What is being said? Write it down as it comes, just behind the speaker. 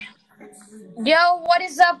Yo, what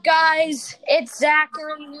is up, guys? It's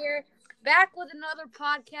Zachary here, back with another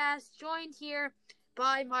podcast, joined here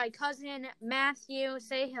by my cousin Matthew.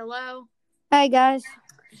 Say hello. Hi guys.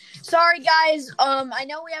 Sorry, guys. I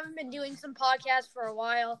know we haven't been doing some podcasts for a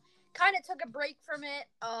while. Kind of took a break from it,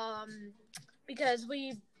 because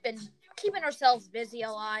we've been keeping ourselves busy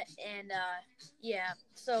a lot, and yeah.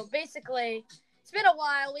 So basically, it's been a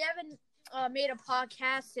while. We haven't made a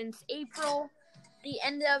podcast since April. The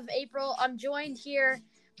end of April. I'm joined here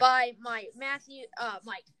by my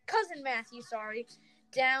cousin Matthew,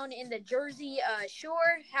 down in the Jersey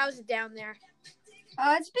Shore. How's it down there?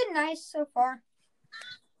 It's been nice so far.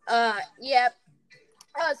 Yep.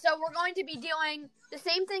 So we're going to be doing the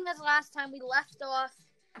same thing as last time. We left off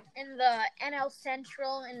in the NL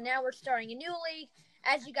Central, and now we're starting a new league.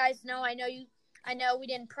 As you guys know, I know we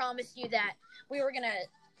didn't promise you that we were gonna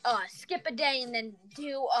skip a day and then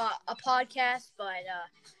do a podcast, but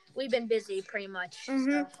we've been busy pretty much.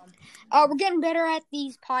 Mm-hmm. So, we're getting better at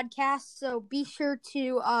these podcasts, so be sure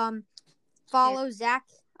to follow Zach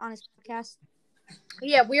on his podcast.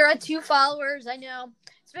 Yeah, we are at 2 followers. I know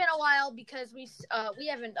it's been a while because we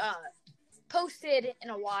haven't posted in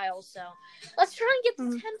a while, so let's try and get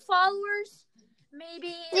to 10 followers,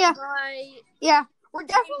 maybe. Yeah, we're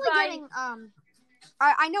definitely getting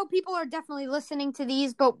I know people are definitely listening to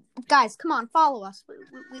these, but guys, come on, follow us.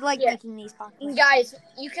 We like making these podcasts. And guys,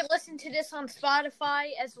 you can listen to this on Spotify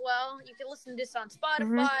as well. You can listen to this on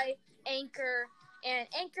Spotify, Anchor, and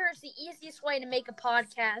Anchor is the easiest way to make a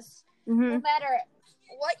podcast. No matter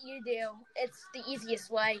what you do, it's the easiest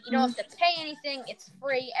way. You don't have to pay anything. It's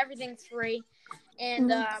free. Everything's free.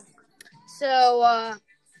 And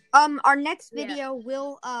our next video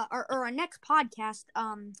will or our next podcast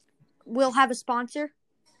will have a sponsor,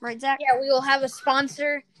 right, Zach? Yeah, we will have a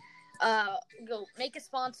sponsor. We'll make a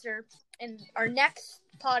sponsor in our next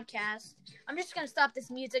podcast. I'm just gonna stop this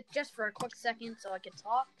music just for a quick second so I can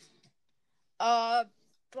talk.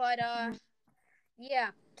 Yeah.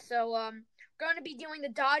 So we're going to be doing the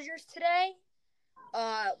Dodgers today.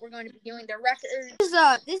 We're going to be doing the record.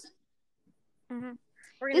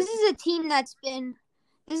 This is a team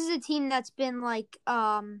that's been like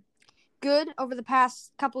good over the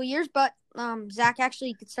past couple of years, but Zach, actually,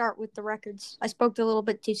 you could start with the records. I spoke a little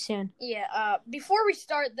bit too soon. Yeah. Before we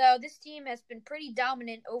start, though, this team has been pretty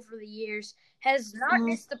dominant over the years. Has not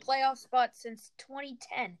missed the playoff spot since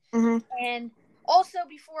 2010. And also,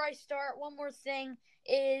 before I start, one more thing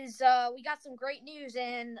is we got some great news,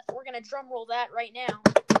 and we're gonna drum roll that right now.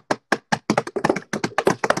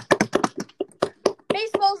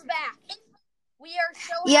 Baseball's back. We are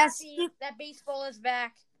so happy that baseball is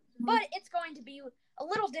back. But it's going to be a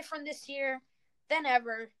little different this year than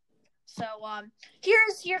ever. So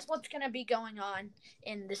here's what's going to be going on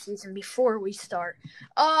in the season before we start.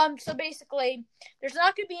 So basically, there's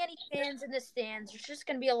not going to be any fans in the stands. There's just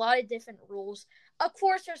going to be a lot of different rules. Of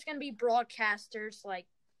course, there's going to be broadcasters like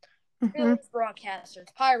Phillies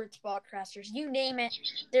broadcasters, Pirates broadcasters, you name it.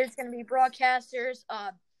 There's going to be broadcasters.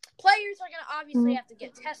 Players are going to obviously have to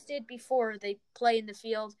get tested before they play in the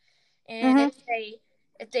field. And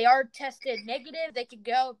if they are tested negative, they could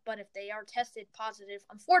go. But if they are tested positive,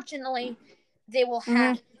 unfortunately, they will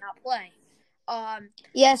have to not play.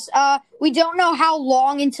 Yes. We don't know how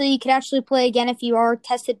long until you can actually play again if you are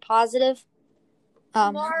tested positive.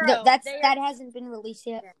 Tomorrow, that hasn't been released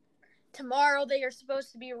yet. Tomorrow, they are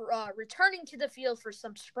supposed to be returning to the field for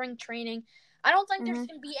some spring training. I don't think there's going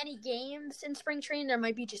to be any games in spring training. There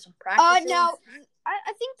might be just some practices. No.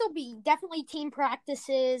 I think there'll be definitely team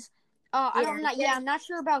practices. I'm not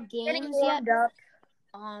sure about games yet.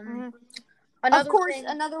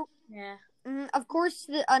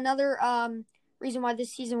 Another reason why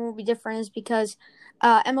this season will be different is because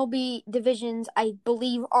MLB divisions, I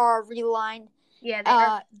believe, are realigned.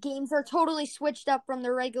 Yeah, games are totally switched up from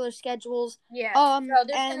their regular schedules. Yeah. So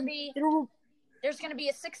there's gonna be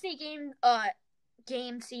a 60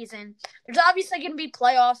 game season. There's obviously gonna be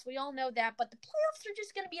playoffs. We all know that, but the playoffs are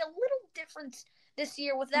just gonna be a little different this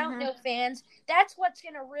year without no fans. That's what's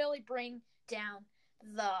gonna really bring down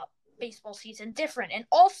the baseball season different. And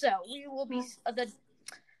also, we will be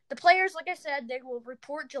the players, like I said, they will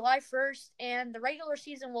report July 1st, and the regular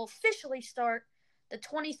season will officially start the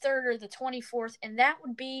 23rd or the 24th, and that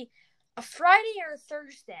would be a Friday or a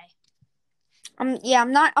Thursday.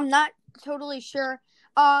 I'm not totally sure.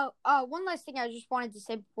 One last thing I just wanted to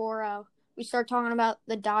say before we start talking about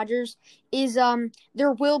the Dodgers is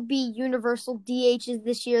there will be universal DHs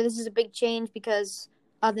this year. This is a big change because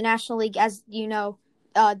the National League, as you know,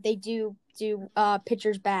 they do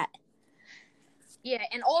pitchers bat. Yeah,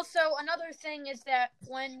 and also another thing is that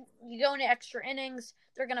when you go into extra innings,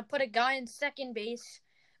 they're going to put a guy in second base,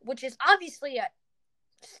 which is obviously a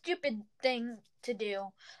stupid thing to do.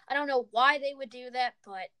 I don't know why they would do that,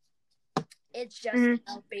 but it's just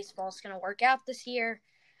how baseball's going to work out this year.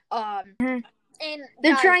 And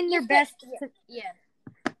they're guys, trying their best. Yeah.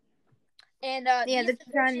 And they're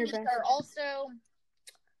trying their best. Are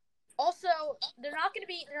also they're not going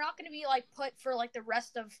to be like put for like the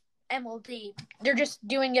rest of MLB. They're just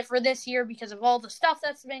doing it for this year because of all the stuff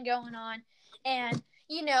that's been going on. And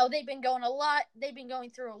they've been going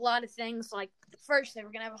through a lot of things. Like first they were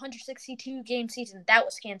going to have a 162 game season, that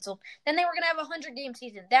was canceled. Then they were going to have a 100 game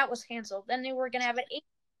season, that was canceled. Then they were going to have an 8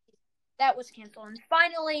 that was canceled. And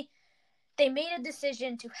finally they made a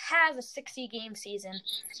decision to have a 60 game season.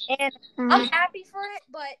 And I'm happy for it,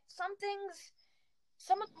 but some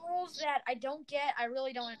of the rules that I don't get, I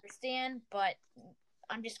really don't understand, but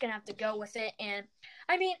I'm just going to have to go with it. And,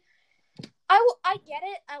 I mean, I get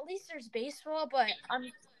it. At least there's baseball, but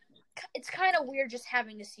it's kind of weird just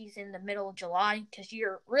having a season in the middle of July because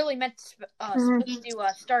you're really meant to supposed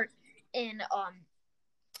to start in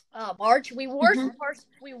March. We were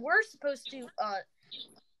supposed to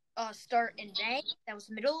start in May. That was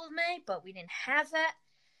the middle of May, but we didn't have that.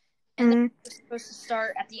 And then we were supposed to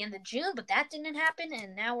start at the end of June, but that didn't happen,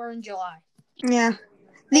 and now we're in July. Yeah.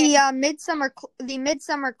 The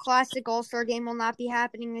Midsummer Classic All-Star Game will not be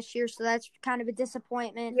happening this year, so that's kind of a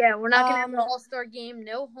disappointment. Yeah, we're not going to have an All-Star Game,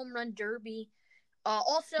 no home run derby.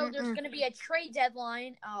 Also, there's going to be a trade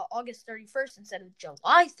deadline August 31st instead of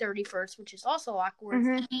July 31st, which is also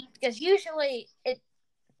awkward because usually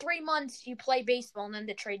 3 months you play baseball and then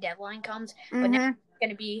the trade deadline comes, but now it's going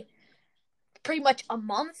to be pretty much a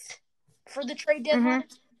month for the trade deadline.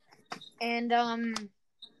 And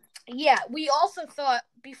we also thought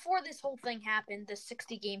before this whole thing happened, the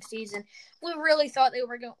 60 game season, we really thought we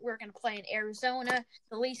were going to play in Arizona.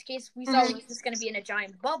 The least case we thought it was just going to be in a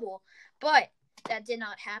giant bubble, but that did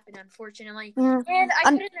not happen, unfortunately. And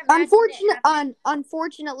I couldn't imagine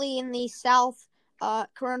unfortunately in the South,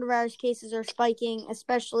 coronavirus cases are spiking,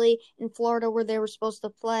 especially in Florida where they were supposed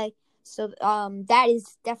to play. So that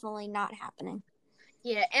is definitely not happening.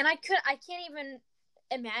 Yeah, and I can't even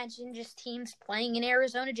imagine just teams playing in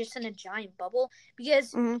Arizona just in a giant bubble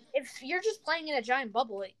because if you're just playing in a giant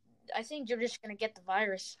bubble, I think you're just going to get the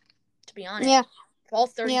virus, to be honest. Yeah.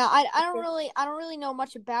 12:30. Yeah, I don't really know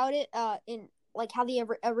much about it in like how the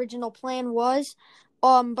original plan was.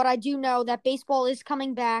 But I do know that baseball is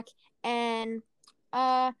coming back, and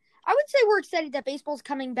I would say we're excited that baseball's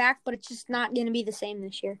coming back, but it's just not going to be the same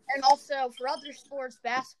this year. And also, for other sports,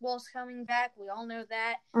 basketball's coming back. We all know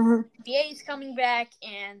that. NBA is coming back,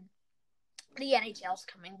 and the NHL's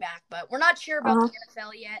coming back. But we're not sure about the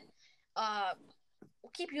NFL yet.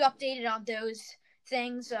 We'll keep you updated on those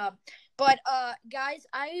things. But guys,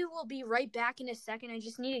 I will be right back in a second. I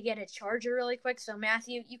just need to get a charger really quick. So,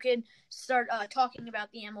 Matthew, you can start talking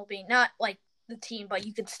about the MLB. Not like the team, but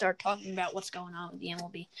you could start talking about what's going on with the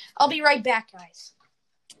MLB. I'll be right back, guys.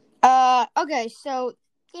 Okay, so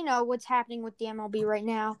what's happening with the MLB right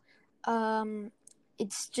now.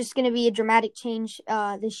 It's just going to be a dramatic change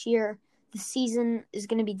this year. The season is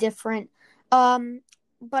going to be different.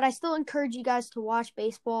 But I still encourage you guys to watch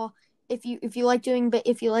baseball. If you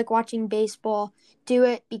like watching baseball, do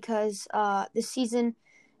it because this season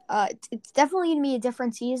it's definitely going to be a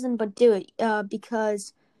different season, but do it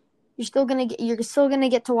because you're still gonna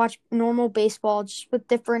get to watch normal baseball, just with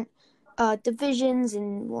different divisions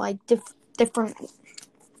and like different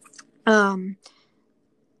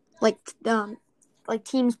like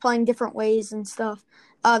teams playing different ways and stuff.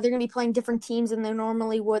 They're gonna be playing different teams than they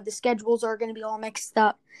normally would. The schedules are gonna be all mixed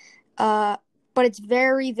up. But it's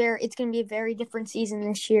it's gonna be a very different season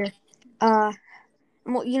this year.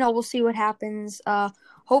 We'll see what happens.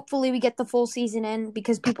 Hopefully we get the full season in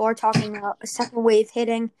because people are talking about a second wave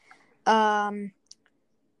hitting. And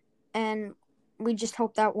we just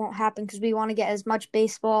hope that won't happen because we want to get as much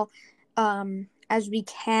baseball as we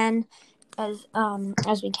can because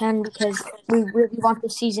we really want the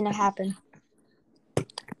season to happen.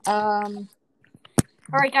 All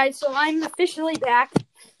right, guys. So I'm officially back.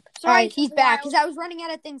 Sorry, all right, he's back because I was running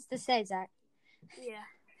out of things to say, Zach. Yeah.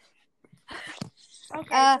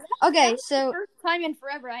 Okay. So first time in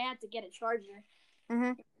forever, I had to get a charger.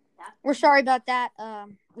 We're sorry about that.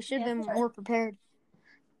 We should have been more prepared.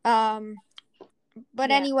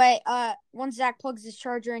 But anyway, once Zach plugs his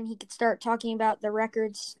charger in, he could start talking about the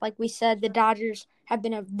records. Like we said, the Dodgers have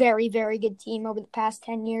been a very, very good team over the past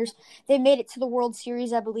 10 years. They made it to the World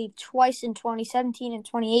Series, I believe, twice in 2017 and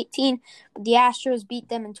 2018. But the Astros beat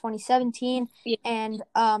them in 2017, and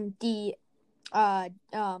the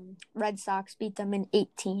Red Sox beat them in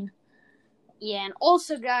 18. Yeah, and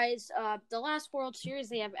also, guys, the last World Series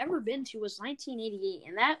they have ever been to was 1988,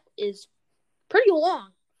 and that is pretty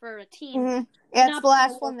long for a team. Mm-hmm. Yeah, it's the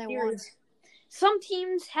last one they won. Some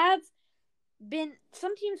teams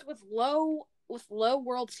with low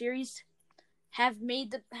World Series haven't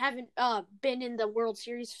been in the World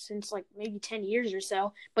Series since like maybe 10 years or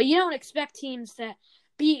so. But you don't expect teams to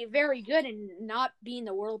be very good and not be in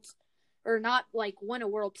the Worlds or not like win a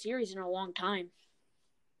World Series in a long time.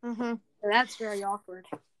 Mm-hmm. So that's very awkward.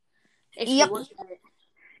 If yep. you look at it,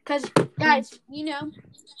 because guys,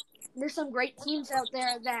 there's some great teams out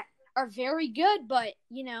there that are very good, but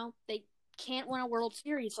they can't win a World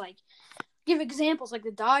Series. Like, give examples like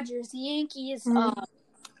the Dodgers, the Yankees,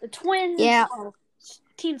 the Twins,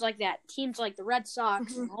 teams like that. Teams like the Red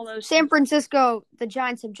Sox, and all those. San Francisco, the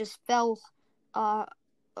Giants have just fell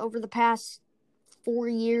over the past 4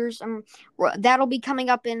 years. That'll be coming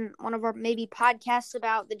up in one of our maybe podcasts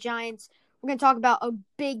about the Giants. We're going to talk about a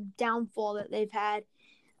big downfall that they've had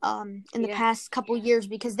in the past couple of years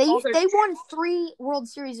because they won 3 World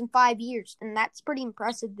Series in 5 years, and that's pretty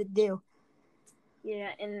impressive to do. Yeah,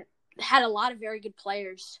 and had a lot of very good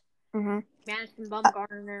players. Mm-hmm. Madison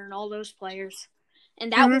Bumgarner and all those players.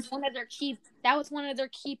 And that was one of their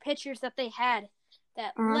key pitchers that they had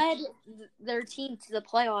that led their team to the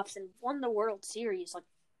playoffs and won the World Series like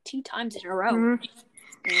 2 times in a row.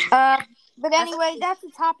 But anyway, that's a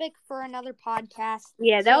topic for another podcast.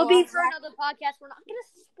 Yeah, that will be for another podcast. We're not going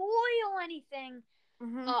to spoil anything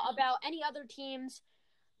about any other teams.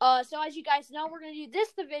 So as you guys know, we're going to do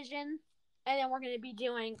this division, and then we're going to be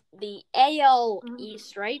doing the AL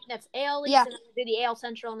East, right? That's AL East, and then we'll do the AL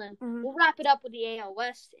Central, and then we'll wrap it up with the AL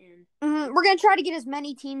West. And we're going to try to get as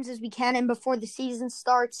many teams as we can in before the season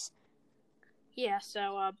starts. Yeah,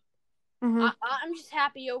 so I'm just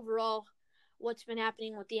happy overall what's been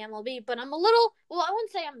happening with the MLB, but I'm a little, I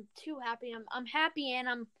wouldn't say I'm too happy. I'm happy, and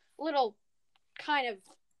I'm a little kind of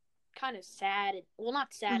sad. Well,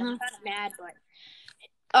 not sad. I'm kind of mad,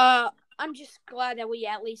 but I'm just glad that we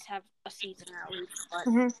at least have a season at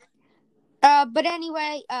least. But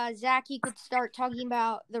anyway, Zach, you could start talking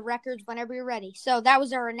about the records whenever you're ready. So that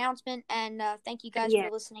was our announcement, and thank you guys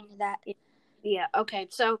for listening to that. Yeah, okay.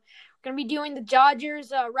 So we're going to be doing the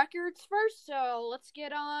Dodgers records first, so let's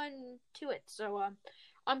get on to it. So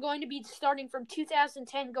I'm going to be starting from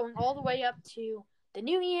 2010, going all the way up to the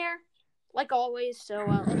new year, like always. So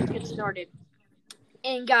let's get started.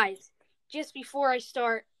 And guys, just before I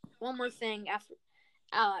start, one more thing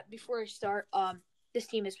before I start, this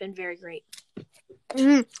team has been very great.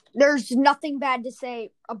 There's nothing bad to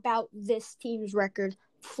say about this team's record.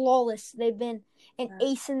 Flawless. They've been an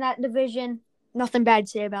ace in that division. Nothing bad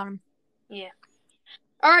to say about them. Yeah.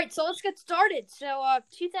 All right, so let's get started. So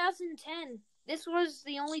 2010, this was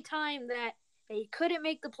the only time that they couldn't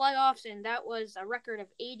make the playoffs, and that was a record of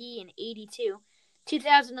 80 and 82.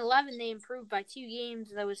 2011, they improved by 2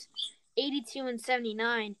 games. That was 82 and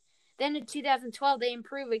 79. Then in 2012, they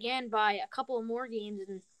improved again by a couple of more games,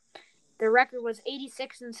 and their record was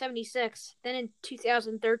 86 and 76. Then in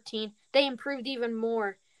 2013, they improved even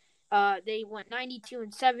more. They went 92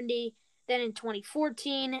 and 70. Then in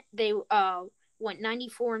 2014, they went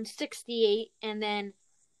 94 and 68. And then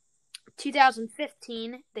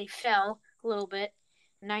 2015, they fell a little bit,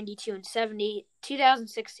 92 and 70.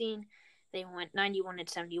 2016, they went 91 and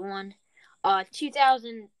 71. Did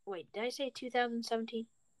I say 2017?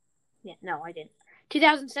 Yeah, no, I didn't.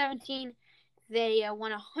 2017, they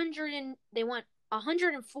went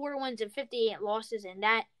 104 wins and 58 losses, and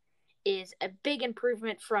that is a big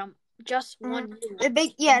improvement from just one. It's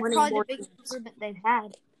probably the biggest improvement they've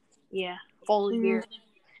had. Yeah, all year.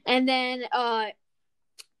 And then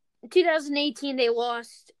 2018, they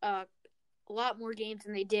lost a lot more games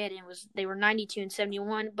than they did, and they were 92 and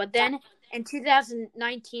 71. But then in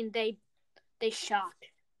 2019, they shocked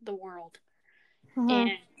the world, and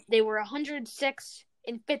they were 106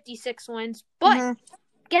 and 56 wins. But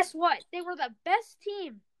guess what? They were the best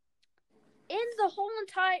team in the whole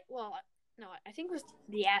entire. Well, no, I think it was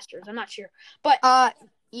the Astros. I'm not sure, but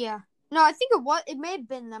yeah. No, I think it may have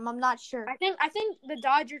been them. I'm not sure. I think the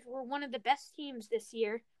Dodgers were one of the best teams this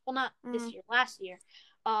year. Well, not this year, last year,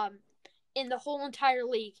 in the whole entire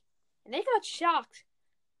league, and they got shocked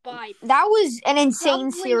by. That was an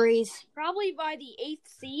insane series. Probably by the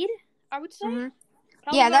 8th seed, I would say.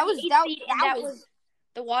 That was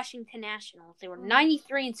the Washington Nationals. They were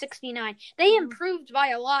 93 and 69. They improved by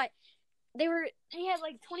a lot. They had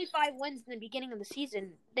like 25 wins in the beginning of the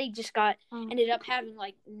season. They just ended up having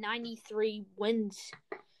like 93 wins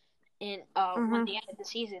in when the end of the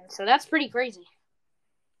season. So that's pretty crazy.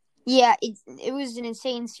 Yeah, it was an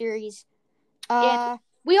insane series.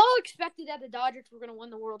 we all expected that the Dodgers were going to win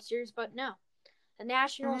the World Series, but no. The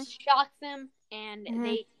Nationals shocked them, and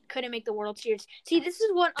they couldn't make the World Series. See, this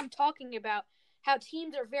is what I'm talking about, how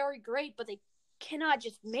teams are very great, but they cannot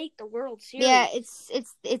just make the World Series. Yeah,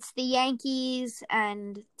 it's the Yankees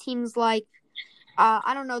and teams like,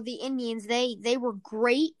 I don't know, the Indians. They were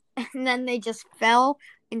great, and then they just fell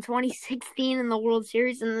in 2016 in the World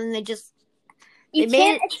Series, and then they just... You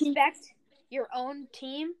can't expect your own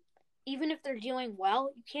team, even if they're doing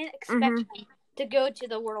well, you can't expect them to go to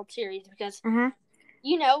the World Series because,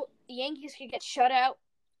 you know, the Yankees could get shut out.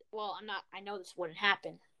 Well, I know this wouldn't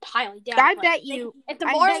happen. Highly doubt. I bet you. If the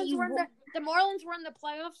Marlins were in the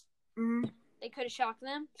playoffs, they could have shocked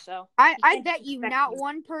them. So I bet you not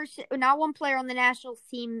one player on the Nationals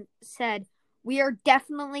team said, we are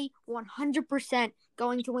definitely 100%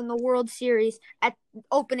 going to win the World Series at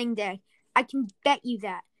opening day. I can bet you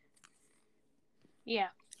that. Yeah.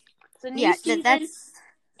 So season, I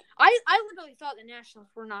literally thought the Nationals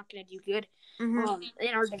were not going to do good in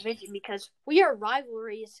our division because we are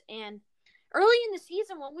rivalries. And early in the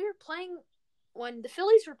season, when the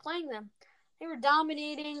Phillies were playing them, they were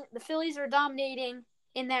dominating. The Phillies were dominating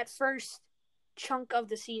in that first chunk of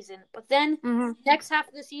the season. But then next half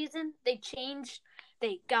of the season, they changed.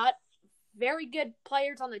 They got very good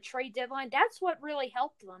players on the trade deadline. That's what really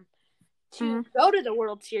helped them to go to the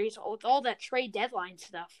World Series with all that trade deadline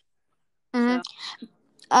stuff. So,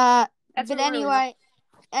 but anyway,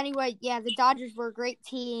 yeah, the Dodgers were a great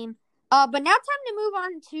team. But now time to move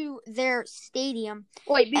on to their stadium.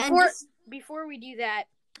 Wait, before we do that,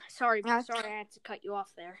 sorry, I had to cut you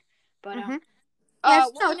off there. But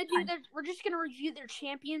we're just gonna review their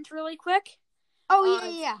champions really quick. Oh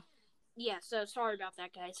yeah. Yeah, so sorry about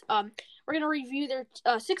that, guys. We're gonna review their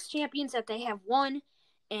 6 champions that they have won.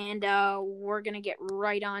 And we're going to get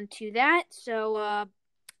right on to that. So,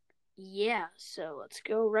 so let's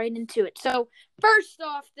go right into it. So, first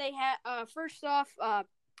off,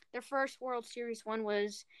 their first World Series one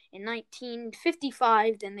was in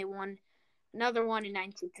 1955. Then they won another one in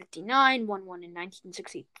 1959, won one in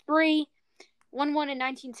 1963, won one in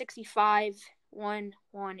 1965, won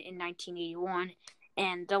one in 1981.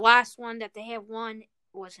 And the last one that they have won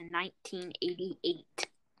was in 1988.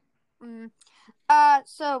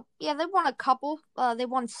 So yeah, they won a couple. They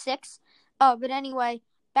won 6. But anyway,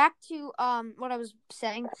 back to what I was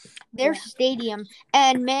saying. Their stadium,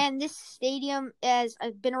 and man, this stadium has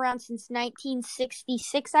been around since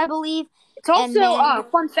 1966, I believe. It's also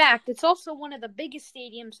fun fact. It's also one of the biggest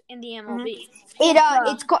stadiums in the MLB.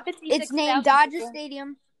 It's named Dodger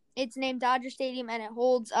Stadium. It's named Dodger Stadium, and it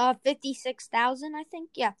holds 56,000, I think.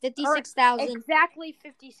 Yeah, 56,000. Exactly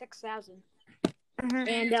 56,000.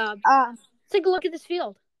 And take a look at this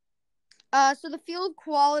field. So the field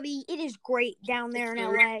quality, it is great down there in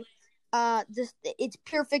LA. It's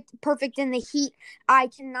perfect in the heat. I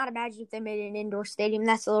cannot imagine if they made an indoor stadium.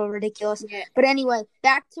 That's a little ridiculous. Yeah. But anyway,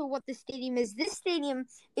 back to what the stadium is. This stadium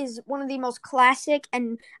is one of the most classic,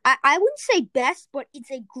 and I wouldn't say best, but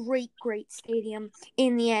it's a great stadium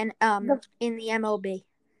in the MLB.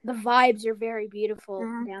 The vibes are very beautiful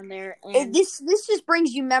down there. And this just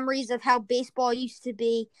brings you memories of how baseball used to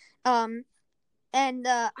be. And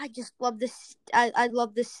I just love this. I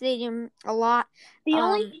love this stadium a lot. The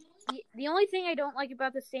only thing I don't like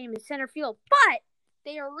about the stadium is center field, but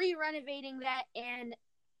they are re-renovating that, and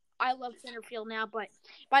I love center field now. But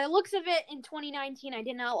by the looks of it, in 2019, I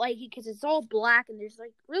did not like it because it's all black and there's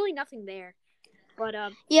like really nothing there. But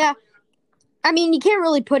yeah, I mean you can't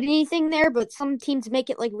really put anything there, but some teams make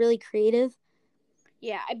it like really creative.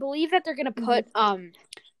 Yeah, I believe that they're gonna put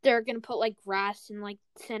like grass in like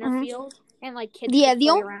center field. And like kids play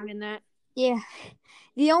around in that. Yeah.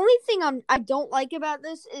 The only thing I don't like about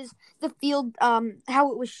this is the field,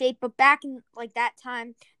 how it was shaped. But back in like that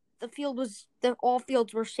time, all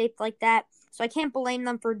fields were shaped like that. So I can't blame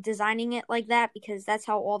them for designing it like that because that's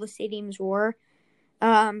how all the stadiums were.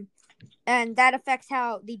 And that affects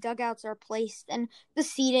how the dugouts are placed and the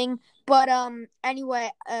seating. But anyway,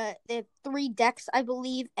 they have 3 decks, I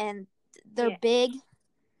believe, and they're big.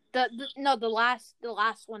 The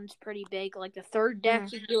last one's pretty big. Like the third deck,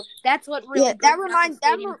 that's what really. Yeah, that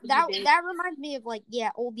reminds me of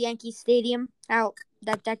old Yankee Stadium. How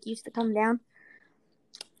that deck used to come down.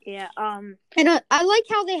 Yeah. And I like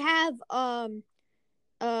how they have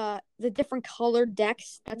the different colored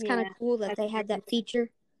decks. That's kind of cool that they had that feature.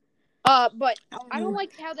 But I don't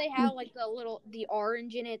like how they have like the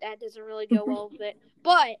orange in it. That doesn't really go well with it.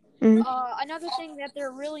 But another thing that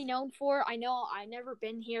they're really known for, I know I've never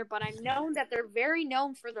been here, but I'm known that they're very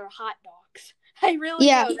known for their hot dogs. I really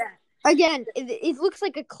know that. Again, it looks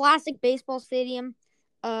like a classic baseball stadium.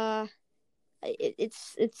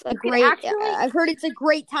 it's a great. I've heard it's a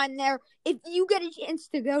great time there. If you get a chance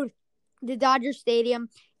to go to Dodger Stadium,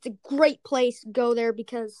 it's a great place to go there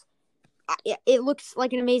because it looks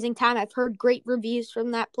like an amazing time. I've heard great reviews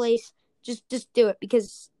from that place. Just do it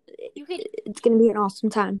because it's going to be an awesome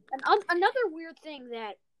time. Another weird thing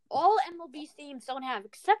that all MLB stadiums don't have,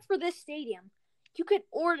 except for this stadium, you could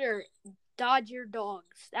order Dodger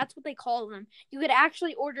dogs. That's what they call them. You could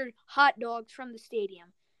actually order hot dogs from the stadium.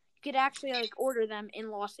 You could actually order them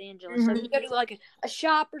in Los Angeles. So if you go to a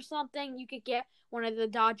shop or something, you could get one of the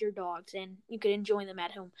Dodger dogs and you could enjoy them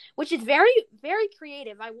at home, which is very, very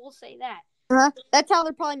creative. I will say that. That's how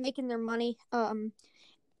they're probably making their money.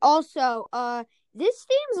 Also, this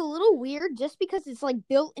stadium's a little weird just because it's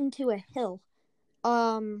built into a hill.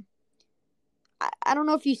 I don't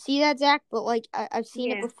know if you see that, Zach, but I've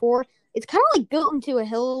seen it before. It's kind of built into a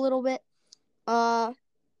hill a little bit. I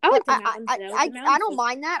don't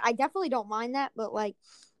mind that. I definitely don't mind that. But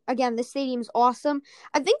again, this stadium's awesome.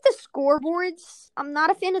 I think the scoreboards. I'm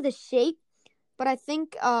not a fan of the shape, but I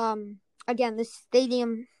think again, this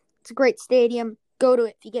stadium. It's a great stadium. Go to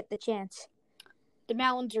it if you get the chance. The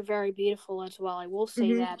mountains are very beautiful as well. I will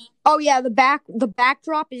say that. Oh yeah, the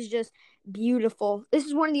backdrop is just beautiful. This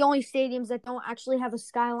is one of the only stadiums that don't actually have a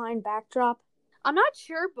skyline backdrop. I'm not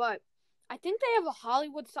sure, but I think they have a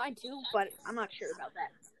Hollywood sign too, but I'm not sure about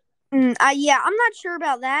that. Yeah, I'm not sure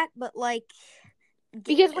about that, but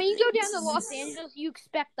because when you go down to Los Angeles, you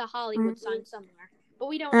expect the Hollywood sign somewhere, but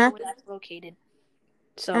we don't know where that's located.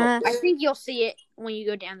 So I think you'll see it when you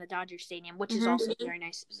go down to Dodger Stadium, which is also very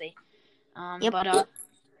nice to see. But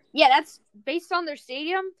yeah, that's based on their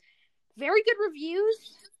stadium. Very good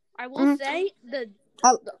reviews, I will say. The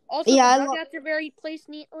dugouts are very placed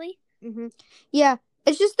neatly. Yeah,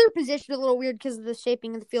 it's just their position a little weird because of the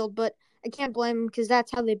shaping of the field, but I can't blame them because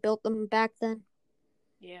that's how they built them back then.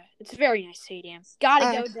 Yeah, it's a very nice stadium.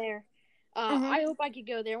 Gotta go there. I hope I could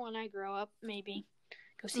go there when I grow up, maybe.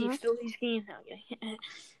 Go see Phillies games. Okay.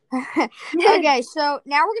 Okay, so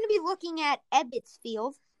now we're going to be looking at Ebbets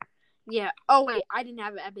Field. Yeah. Oh, wait. I didn't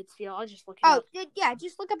have Ebbets Field. I'll just look it up. Yeah.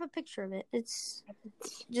 Just look up a picture of it.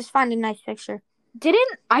 Just find a nice picture.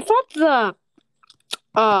 I thought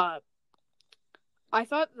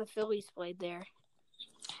the Phillies played there.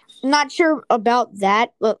 Not sure about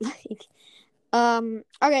that, but okay,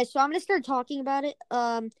 so I'm going to start talking about it.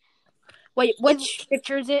 Wait, which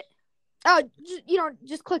picture is it? Oh,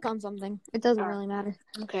 just click on something. It doesn't really matter.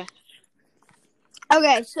 Okay.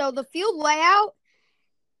 Okay, so the field layout,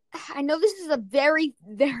 I know this is a very,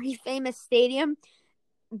 very famous stadium.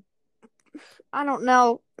 I don't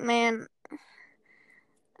know, man.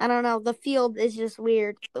 I don't know. The field is just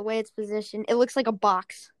weird, the way it's positioned. It looks like a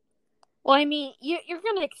box. Well, I mean, you're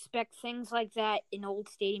going to expect things like that in old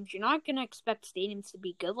stadiums. You're not going to expect stadiums to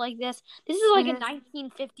be good like this. This is like a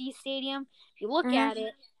 1950s stadium. If you look at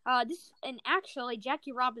it, actually,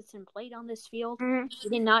 Jackie Robinson played on this field. You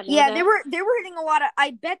did not know that. They were hitting a lot of.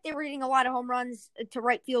 I bet they were hitting a lot of home runs to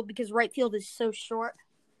right field because right field is so short.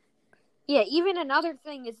 Yeah, even another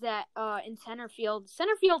thing is that in center field's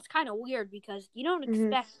kind of weird because you don't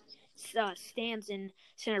expect stands in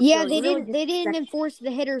center field. Yeah, they didn't enforce the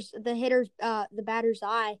batter's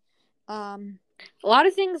eye. A lot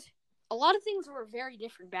of things were very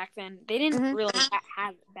different back then. They didn't really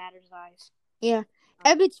have batter's eyes. Yeah.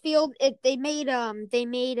 Ebbets Field, they made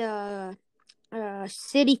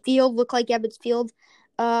City Field look like Ebbets Field.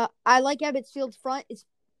 I like Ebbets Field's front. It's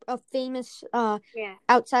a famous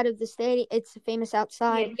outside of the stadium. It's famous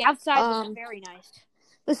outside. Yeah, the outside is very nice.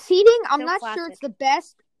 The seating, I'm not sure it's the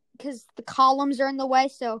best because the columns are in the way.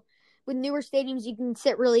 So with newer stadiums, you can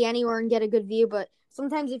sit really anywhere and get a good view. But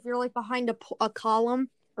sometimes if you're behind a column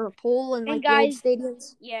or a pole in the old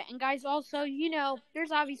stadiums. Yeah, and guys, also,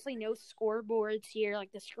 there's obviously no scoreboards here,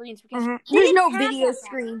 like the screens, because there's no video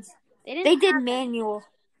screens. They did it manually.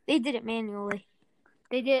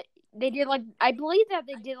 They did I believe that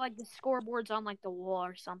they did the scoreboards on the wall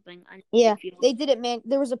or something. Yeah, they did it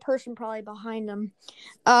there was a person probably behind them.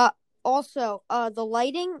 Also, the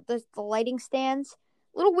lighting stands,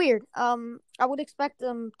 a little weird. I would expect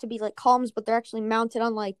them to be columns, but they're actually mounted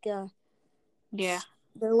on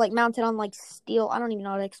they're mounted on steel. I don't even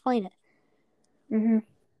know how to explain it.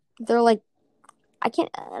 They're I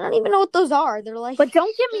don't even know what those are. They're But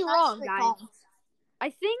don't get me wrong, guys. Columns. I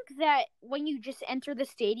think that when you just enter the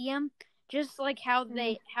stadium, just how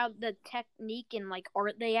the technique and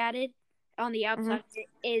art they added on the outside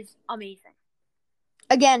is amazing.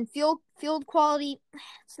 Again, field quality,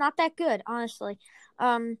 it's not that good, honestly.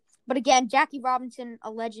 But again, Jackie Robinson,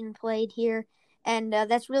 a legend, played here, and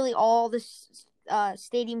that's really all this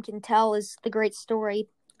stadium can tell is the great story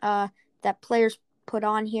that players put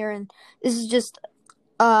on here, and this is just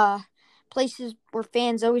places where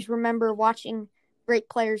fans always remember watching great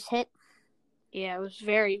players hit. Yeah, it was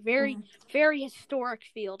very, very, very historic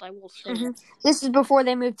field, I will say. This is before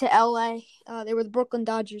they moved to LA. They were the Brooklyn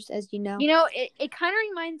Dodgers, as you know. You know, it kind of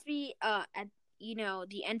reminds me at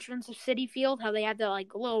the entrance of Citi Field, how they had the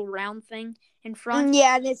like little round thing in front.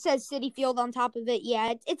 Yeah, and it says Citi Field on top of it.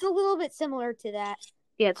 Yeah, it's a little bit similar to that.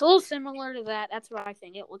 Yeah, it's a little similar to that. That's what I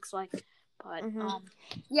think it looks like. But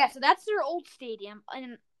yeah, so that's their old stadium,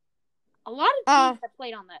 and a lot of teams have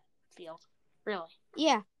played on that field. Really.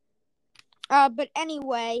 Yeah. But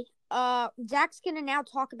anyway, Zach's gonna now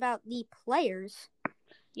talk about the players.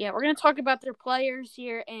 Yeah, we're gonna talk about their players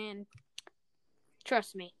here, and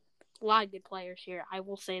trust me, a lot of good players here. I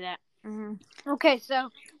will say that. Okay, so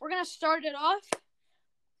we're gonna start it off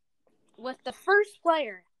with the first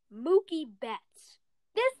player, Mookie Betts.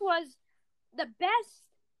 This was the best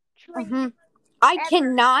trade. I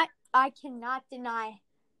cannot deny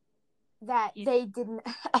that they didn't.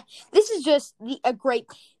 This is just a great.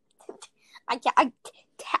 I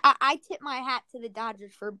tip my hat to the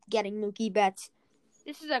Dodgers for getting Mookie Betts.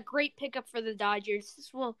 This is a great pickup for the Dodgers.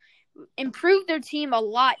 This will improve their team a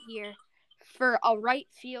lot here for a right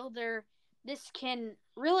fielder. This can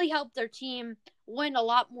really help their team win a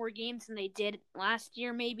lot more games than they did last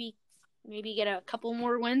year, maybe get a couple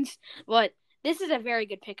more wins. But this is a very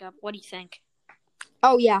good pickup. What do you think?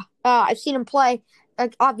 Oh, yeah. I've seen him play,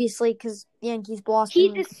 obviously, because Yankees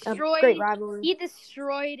Boston. A great rivalry. He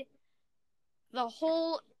destroyed the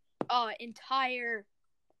whole entire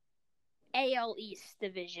AL East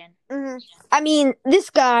division. I mean, this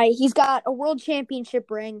guy, he's got a world championship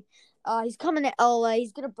ring. He's coming to LA.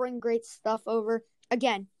 He's gonna bring great stuff over.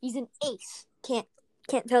 Again, he's an ace. Can't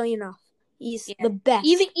tell you enough. He's the best.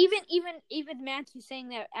 Even Matthew saying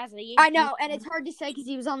that as a Yankee. I know, and it's hard to say because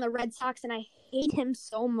he was on the Red Sox, and I hate him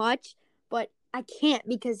so much, but I can't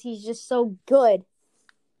because he's just so good.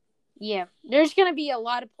 Yeah, there's gonna be a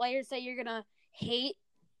lot of players that you're gonna hate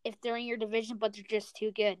if they're in your division, but they're just too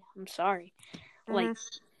good. I'm sorry. All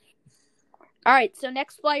right, so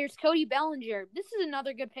next player is Cody Bellinger. This is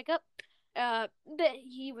another good pickup.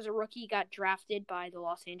 He was a rookie, got drafted by the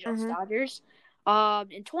Los Angeles Dodgers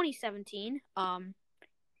in 2017.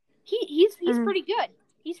 He's pretty good.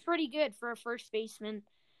 He's pretty good for a first baseman.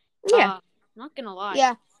 Yeah, not gonna lie.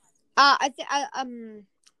 Yeah,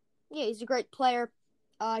 he's a great player.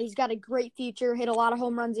 He's got a great future. Hit a lot of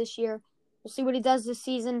home runs this year. We'll see what he does this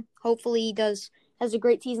season. Hopefully he has a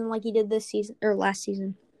great season like he did this season or last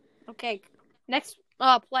season. Okay. Next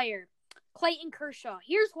player, Clayton Kershaw.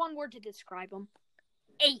 Here's one word to describe him.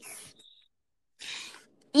 Ace.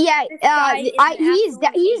 Yeah, he's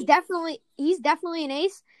definitely an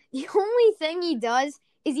ace. The only thing he does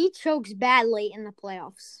is he chokes bad late in the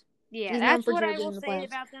playoffs. Yeah, that's what I will say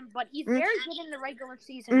about them. But he's very good in the regular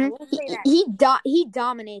season. I will say that he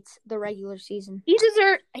dominates the regular season.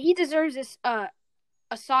 He deserves this a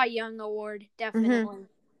Cy Young award definitely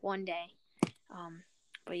one day.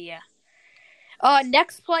 But yeah.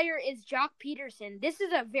 Next player is Jock Peterson. He's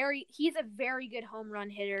a very good home run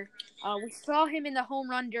hitter. We saw him in the home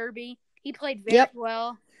run derby. He played very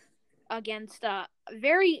well against a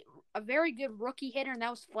very good rookie hitter, and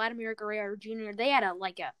that was Vladimir Guerrero Jr. They had a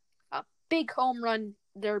big home run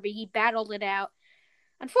derby. He battled it out.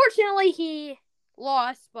 Unfortunately, he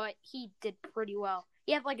lost, but he did pretty well.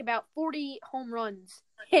 He had about 40 home runs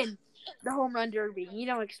in the home run derby. You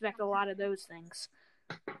don't expect a lot of those things.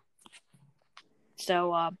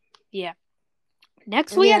 So, yeah.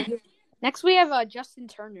 Next we have Justin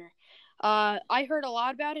Turner. I heard a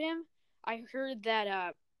lot about him. I heard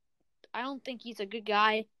that I don't think he's a good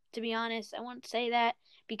guy, to be honest. I wouldn't say that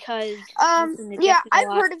because I've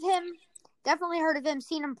heard of him. Definitely heard of him.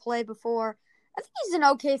 Seen him play before. I think he's an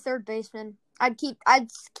okay third baseman. I'd keep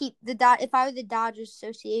if I were the Dodgers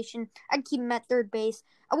Association, I'd keep him at third base.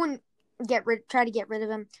 I wouldn't try to get rid of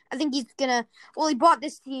him. I think he's gonna. Well, he brought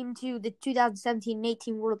this team to the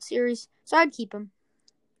 2017-18 World Series, so I'd keep him.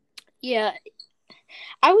 Yeah,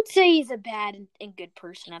 I would say he's a bad and good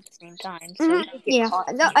person at the same time. So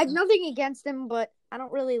I have nothing against him, but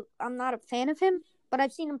I'm not a fan of him. But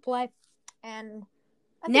I've seen him play, and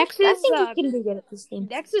I think he can be good at this team.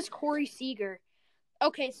 Next is Corey Seager.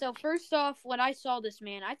 Okay, so first off, when I saw this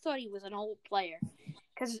man, I thought he was an old player.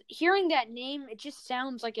 Because hearing that name, it just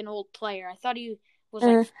sounds like an old player. I thought he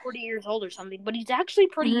was 40 years old or something, but he's actually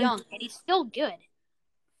pretty young, and he's still good.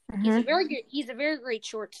 He's a very great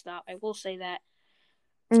shortstop. I will say that.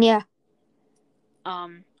 Yeah.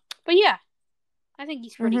 But yeah, I think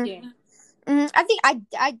he's pretty good. I think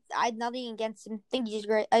I had nothing against him. I think he's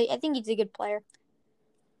great. I think he's a good player.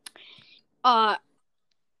 I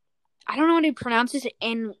don't know how to pronounce this.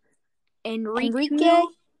 Enrique.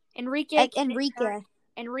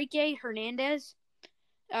 Enrique Hernandez.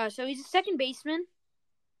 So he's a second baseman.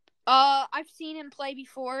 I've seen him play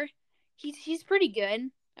before. He's pretty good.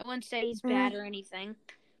 I wouldn't say he's bad or anything,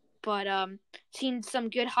 but seen some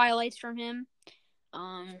good highlights from him.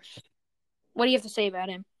 What do you have to say about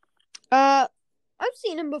him? I've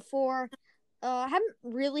seen him before. Haven't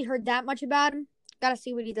really heard that much about him. Gotta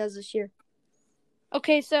see what he does this year.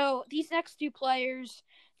 Okay, so these next two players,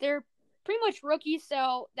 they're pretty much rookies,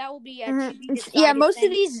 so that will be yeah. Most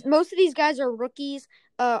of these guys are rookies,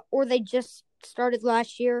 or they just started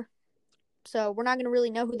last year, so we're not gonna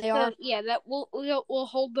really know who they are. Yeah, that we'll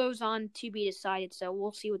hold those on to be decided. So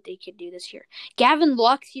we'll see what they can do this year. Gavin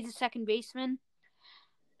Lux, he's a second baseman.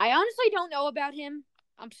 I honestly don't know about him.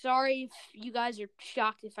 I'm sorry if you guys are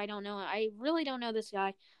shocked if I don't know. I really don't know this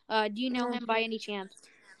guy. Do you know him by any chance?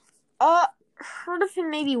 Heard of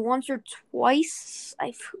him maybe once or twice.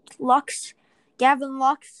 Gavin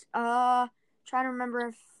Lux. Trying to remember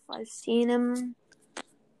if I've seen him.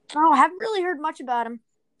 No, I haven't really heard much about him.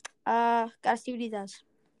 Gotta see what he does.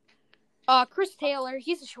 Chris Taylor,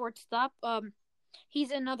 he's a shortstop.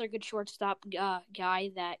 He's another good shortstop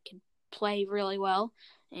guy that can play really well,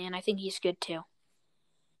 and I think he's good too.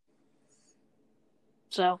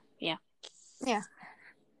 So, yeah. Yeah.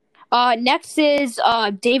 Next is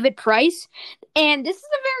David Price, and this is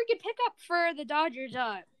a very good pickup for the Dodgers.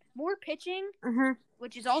 More pitching,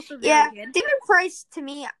 which is also very good. David Price, to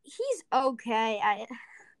me, he's okay.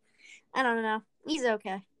 I don't know. He's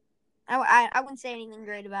okay. I wouldn't say anything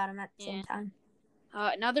great about him at the same time.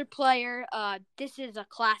 Another player, this is a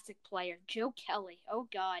classic player, Joe Kelly. Oh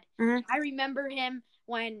God, I remember him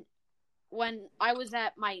when I was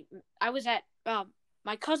at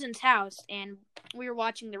my cousin's house and we were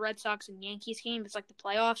watching the Red Sox and Yankees game. It's like the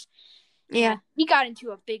playoffs. Yeah, he got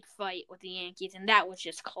into a big fight with the Yankees, and that was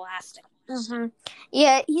just classic.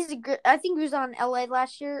 Yeah, he's a good. I think he was on LA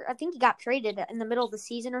last year. I think he got traded in the middle of the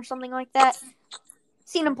season or something like that.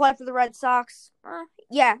 Seen him play for the Red Sox.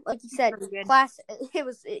 Yeah, like you said, classic.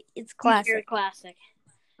 It's classic. Very classic.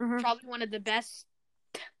 Probably one of the best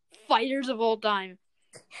fighters of all time.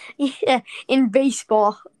 Yeah, in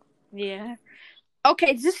baseball. Yeah.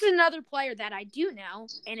 Okay, this is another player that I do know,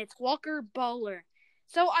 and it's Walker Buehler.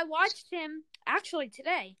 So I watched him actually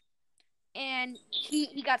today, and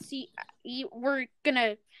he got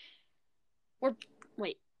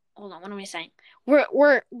wait. Hold on, what am I saying? We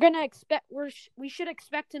should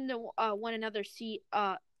expect him to win another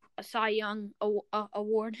a Cy Young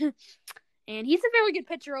award, and he's a very good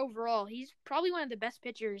pitcher overall. He's probably one of the best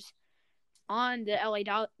pitchers on the LA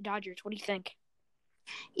Dodgers. What do you think?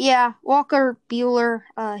 Yeah, Walker Buehler.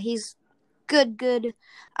 He's good. Very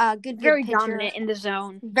pitcher. Dominant in the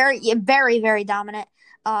zone. Very, very dominant.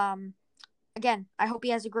 Again, I hope he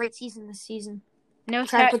has a great season this season.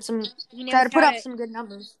 Try to put up some good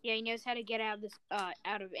numbers. Yeah, he knows how to get out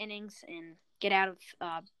of innings and get out of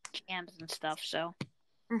jams and stuff. So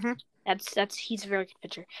he's a very good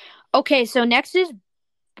pitcher. Okay, so next is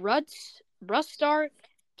Brusdar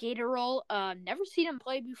Gatorol. Never seen him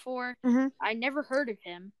play before. I never heard of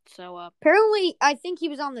him. So apparently, I think he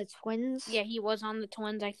was on the Twins. Yeah, he was on the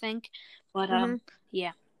Twins, I think. But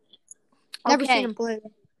yeah, never seen him play.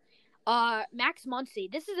 Max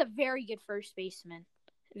Muncy. This is a very good first baseman.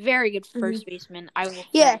 Very good first baseman. I will.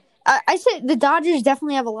 Yeah, I say the Dodgers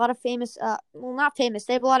definitely have a lot of famous. Well, not famous.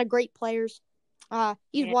 They have a lot of great players.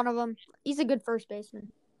 He's one of them. He's a good first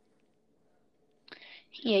baseman.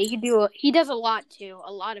 Yeah, he does a lot too.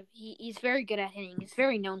 He's very good at hitting. He's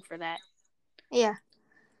very known for that. Yeah.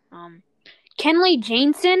 Kenley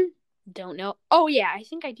Jansen. Don't know. Oh yeah, I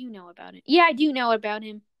think I do know about it. Yeah, I do know about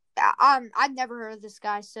him. I've never heard of this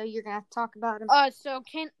guy, so you're gonna have to talk about him. So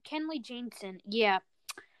Kenley Jansen. Yeah,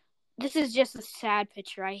 this is just a sad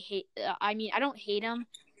pitcher. I don't hate him.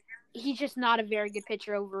 He's just not a very good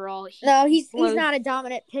pitcher overall. He's not a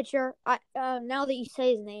dominant pitcher. Now that you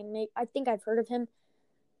say his name, I think I've heard of him.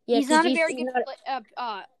 Yeah, he's not a very good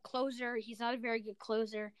closer. He's not a very good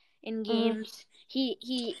closer in games.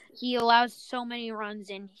 He allows so many runs,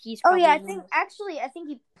 and he's. I think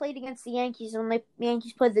he played against the Yankees when the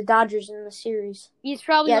Yankees played the Dodgers in the series. He's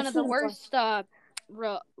probably one of the worst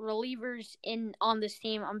relievers on this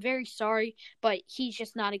team. I'm very sorry, but he's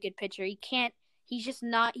just not a good pitcher. He can't. He's just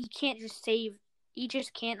not. He can't just save. He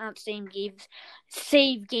just cannot save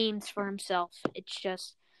games for himself. It's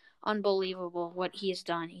just unbelievable what he has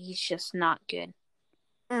done. He's just not good.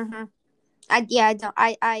 I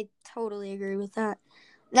totally agree with that.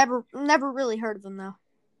 Never really heard of him though.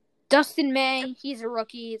 Dustin May, he's a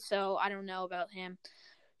rookie, so I don't know about him.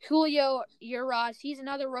 Julio Urias, he's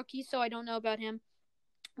another rookie, so I don't know about him.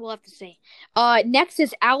 We'll have to see. Next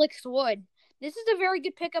is Alex Wood. This is a very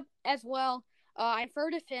good pickup as well. I've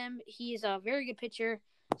heard of him. He's a very good pitcher.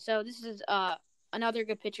 So this is another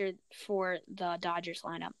good pitcher for the Dodgers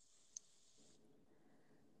lineup.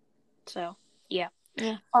 So, yeah.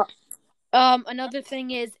 Yeah. Another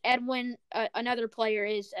thing is another player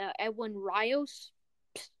is Edwin Rios.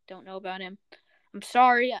 Don't know about him. I'm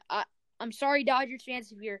sorry. I'm sorry, Dodgers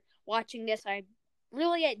fans, if you're watching this. I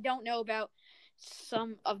don't know about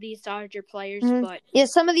some of these Dodger players, but yeah,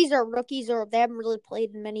 some of these are rookies or they haven't really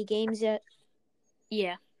played in many games yet.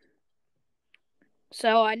 Yeah.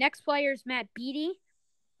 So next player is Matt Beaty.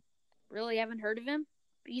 Really haven't heard of him.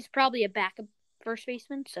 He's probably a backup first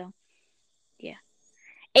baseman. So yeah.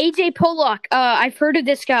 AJ Pollock. I've heard of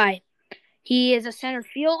this guy. He is a center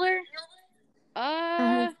fielder.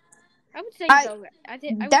 I would say I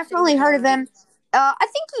definitely heard of him. I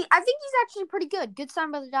think he's actually pretty good. Good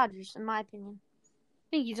sign by the Dodgers, in my opinion. I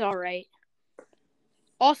think he's all right.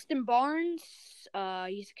 Austin Barnes.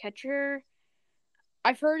 He's a catcher.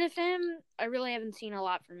 I've heard of him. I really haven't seen a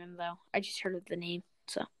lot from him though. I just heard of the name.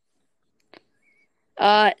 So,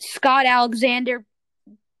 Scott Alexander.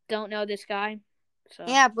 Don't know this guy. So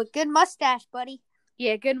yeah, but good mustache, buddy.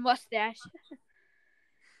 Yeah, good mustache.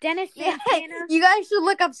 Dennis Santana. You guys should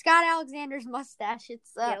look up Scott Alexander's mustache.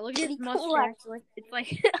 It's look at his mustache. Cool, actually. It's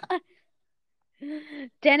like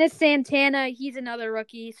Dennis Santana. He's another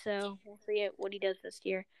rookie, so we'll see what he does this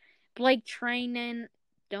year. Blake Treinen.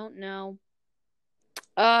 Don't know.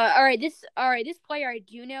 All right. This player I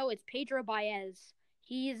do know is Pedro Baez.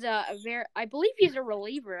 He's I believe he's a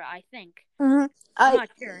reliever. I think. Mm-hmm. I'm not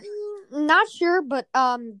sure. Not sure, but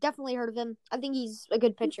definitely heard of him. I think he's a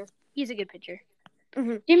good pitcher. He's a good pitcher.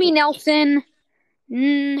 Mm-hmm. Jimmy Nelson.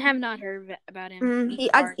 Have not heard about him.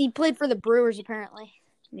 Mm-hmm. He played for the Brewers apparently.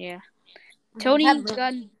 Yeah. Tony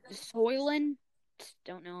Gunn-Soylin.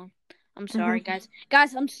 Don't know him. I'm sorry, guys.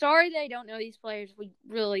 Guys, I'm sorry that I don't know these players. We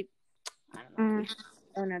really, I don't know.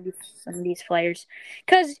 I don't know some of these players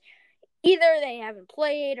because either they haven't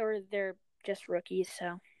played or they're just rookies.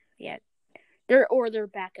 So yeah, they're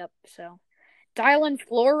backup. So Dylan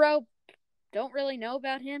Floro, don't really know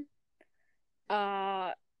about him.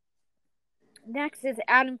 Next is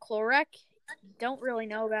Adam Klorek. Don't really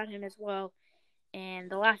know about him as well. And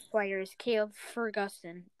the last player is Caleb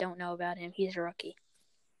Ferguson. Don't know about him. He's a rookie.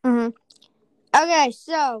 Mm-hmm. Okay,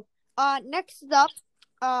 so next up,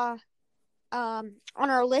 on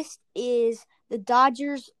our list is the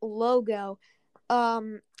Dodgers logo.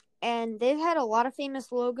 And they've had a lot of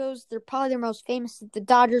famous logos. They're probably their most famous is the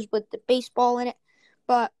Dodgers with the baseball in it.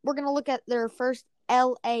 But we're gonna look at their first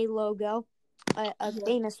LA logo, a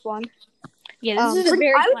famous one. Yeah, this is I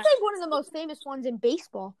would say one of the most famous ones in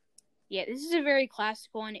baseball. Yeah, this is a very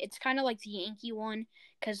classic one. It's kind of like the Yankee one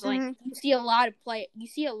because you see a lot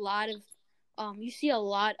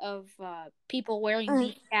of people wearing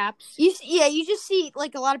these caps. You just see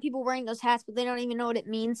like a lot of people wearing those hats, but they don't even know what it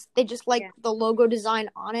means. They just like the logo design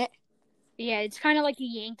on it. Yeah, it's kind of like a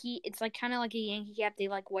Yankee. It's like kind of like a Yankee cap they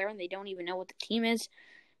like wear, and they don't even know what the team is.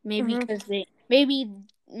 Maybe because they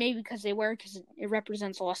wear it because it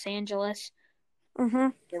represents Los Angeles. Mm-hmm.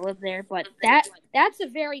 They live there, but that's a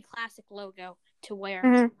very classic logo to wear.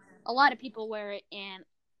 Mm-hmm. A lot of people wear it, and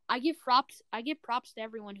I give props to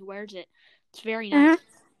everyone who wears it. It's very nice.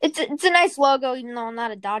 Mm-hmm. It's a nice logo, even though I'm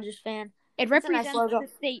not a Dodgers fan. It represents the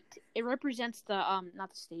state. It represents the not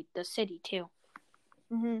the state, the city too.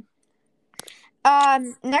 Mm-hmm.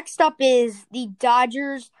 Next up is the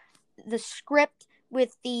Dodgers, the script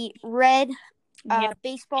with the red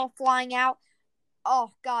baseball flying out.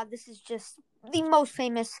 Oh God, this is just the most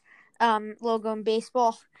famous logo in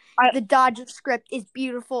baseball. The Dodgers script is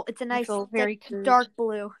beautiful. It's a nice, very dark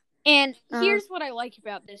blue. And here's what I like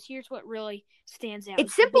about this. Here's what really stands out.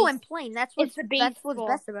 It's simple and plain. That's what's best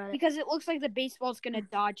about it. Because it looks like the baseball's going to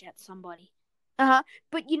dodge at somebody.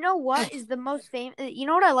 But you know what is the most famous? You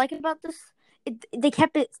know what I like about this? They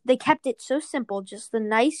kept it so simple. Just the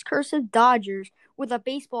nice cursive Dodgers with a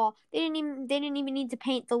baseball. They didn't even need to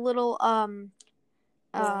paint the little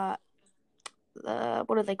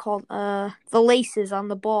what are they called? The laces on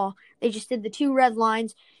the ball. They just did the two red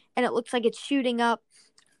lines, and it looks like it's shooting up.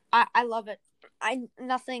 I love it.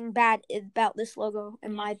 Nothing bad about this logo,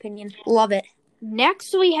 in my opinion. Love it.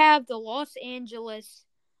 Next, we have the Los Angeles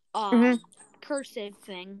cursive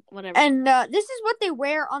thing, whatever. And this is what they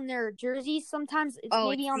wear on their jerseys. Sometimes it's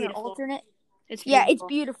maybe on their alternate. It's beautiful. Yeah, it's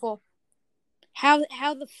beautiful. How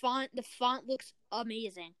the font looks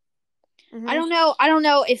amazing. Mm-hmm. I don't know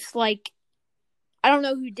if I don't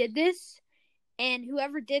know who did this, and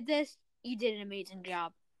whoever did this, you did an amazing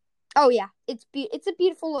job. Oh yeah, it's a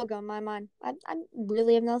beautiful logo in my mind. I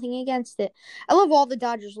really have nothing against it. I love all the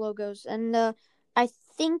Dodgers logos, and I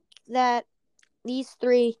think that these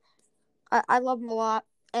three, I love them a lot,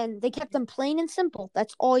 and they kept them plain and simple.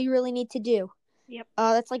 That's all you really need to do. Yep.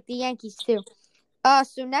 That's like the Yankees too.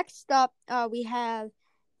 So next up, we have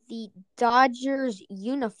the Dodgers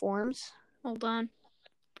uniforms. Hold on.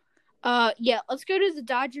 Yeah, let's go to the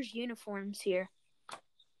Dodgers uniforms here.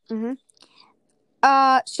 Mm-hmm.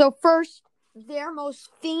 So first, their most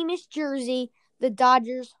famous jersey, the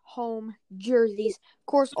Dodgers home jerseys. Of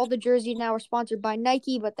course, all the jerseys now are sponsored by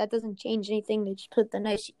Nike, but that doesn't change anything. They just put the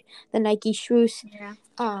Nike shoes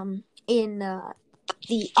in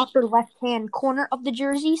the upper left-hand corner of the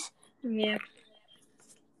jerseys. Yeah.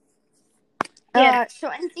 So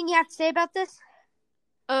anything you have to say about this?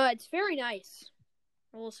 It's very nice.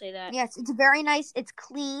 I will say that. Yes, it's very nice. It's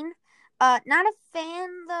clean. Not a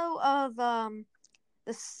fan though of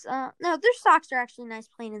no, their socks are actually nice,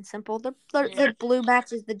 plain and simple. Their blue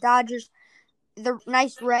matches the Dodgers. The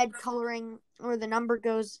nice red coloring where the number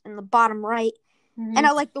goes in the bottom right. Mm-hmm. And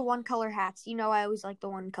I like the one color hats. You know, I always like the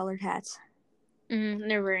one colored hats.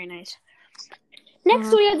 They're very nice.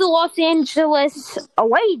 Next, we have the Los Angeles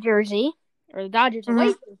away jersey, or the Dodgers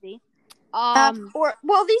away jersey.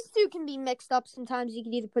 These two can be mixed up sometimes. You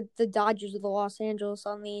can either put the Dodgers or the Los Angeles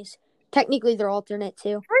on these. Technically, they're alternate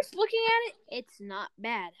too. First, looking at it, it's not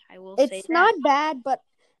bad. I will say it's not bad, but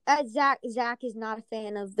Zach is not a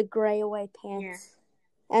fan of the gray away pants,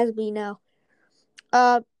 as we know.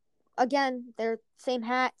 Again, they're same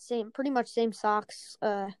hat, pretty much same socks.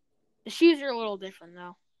 The shoes are a little different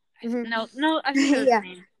though. Mm-hmm. No, I think they're the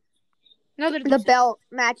same. No, the belt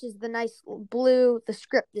matches the nice blue. The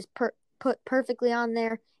script is put perfectly on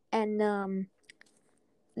there, and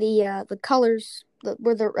the colors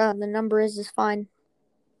where the number is fine.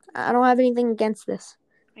 I don't have anything against this.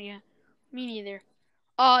 Yeah, me neither.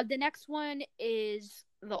 The next one is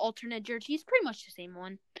the alternate jersey. It's pretty much the same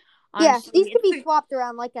one. Honestly, these could be swapped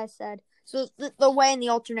around, like I said. So the way and the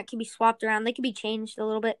alternate can be swapped around. They can be changed a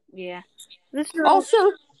little bit. Yeah. Also,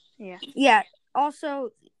 yeah.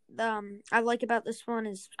 Also, I like about this one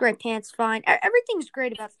is great pants, fine. Everything's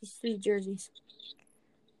great about these three jerseys.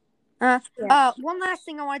 One last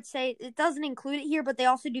thing I want to say, it doesn't include it here, but they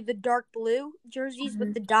also do the dark blue jerseys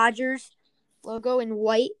with the Dodgers logo in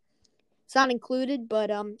white. It's not included, but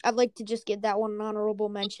I'd like to just give that one an honorable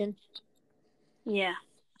mention. Yeah.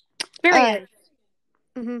 Very nice.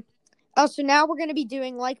 Mm-hmm. So now we're going to be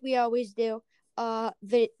doing, like we always do,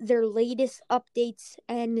 their latest updates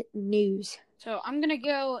and news. So I'm going to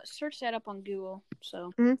go search that up on Google.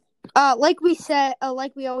 So. Mm-hmm. Like we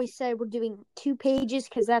always say, we're doing 2 pages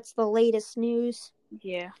because that's the latest news.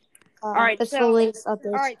 Yeah. All right. That's the latest updates.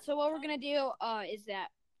 All right. So what we're gonna do is that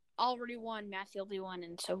I'll already won, Matthew already won,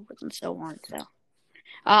 and so forth and so on. So,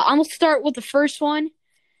 I'm gonna start with the first one.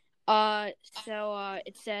 It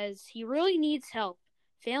says he really needs help.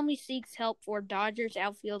 Family seeks help for Dodgers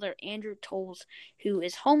outfielder Andrew Toles, who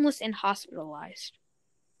is homeless and hospitalized.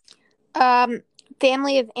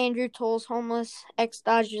 Family of Andrew Toles, homeless,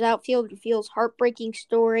 ex-Dodgers outfielder, feels heartbreaking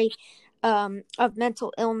story of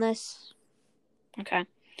mental illness. Okay.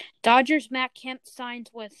 Dodgers Matt Kemp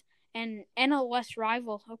signs with an NL West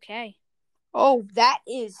rival. Okay. Oh, that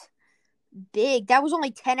is big. That was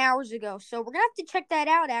only 10 hours ago, so we're going to have to check that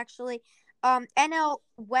out, actually. NL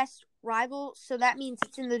West rival, so that means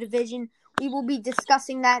it's in the division. We will be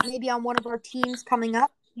discussing that maybe on one of our teams coming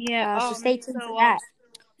up. Yeah. So stay tuned for that.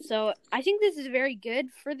 So I think this is very good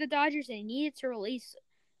for the Dodgers. They needed to release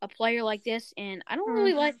a player like this, and I don't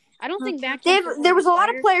really like. I don't think Matt Kemp. There was a lot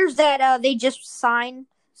of players that they just signed,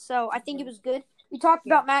 so I think it was good. We talked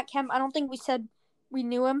about Matt Kemp. I don't think we said we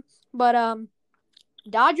knew him, but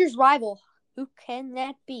Dodgers rival. Who can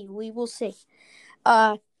that be? We will see.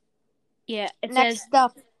 Yeah. It next says,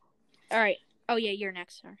 up. All right. Oh yeah, you're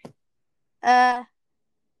next. Sorry.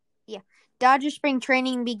 Yeah. Dodgers spring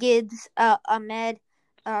training begins. Ahmed.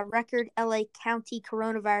 Record LA County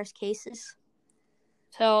coronavirus cases.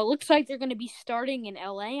 So it looks like they're going to be starting in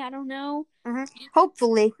LA. I don't know. Mm-hmm.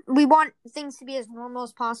 Hopefully, we want things to be as normal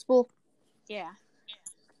as possible. Yeah.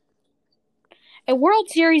 A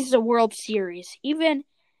World Series is a World Series, even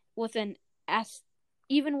with an asterisk.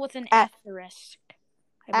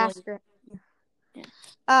 Asterisk.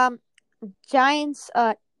 Yeah. Giants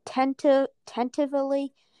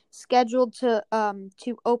tentatively scheduled to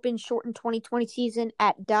open shortened 2020 season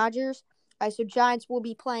at Dodgers. So Giants will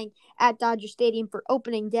be playing at Dodger Stadium for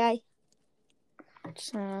opening day.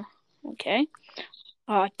 Okay.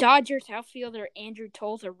 Dodgers outfielder Andrew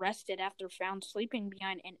Toles arrested after found sleeping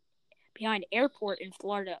behind airport in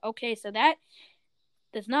Florida. Okay, so that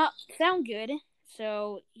does not sound good.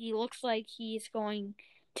 So he looks like he's going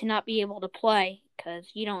to not be able to play because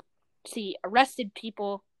you don't see arrested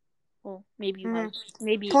people. Well, maybe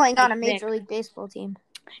playing on a Vic. Major League Baseball team.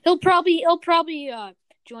 He'll probably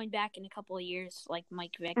join back in a couple of years, like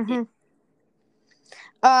Mike Vick did.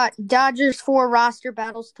 Dodgers 4 roster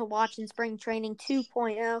battles to watch in spring training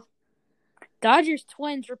 2.0. Dodgers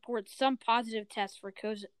Twins report some positive tests for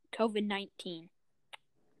COVID-19.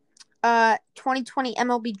 2020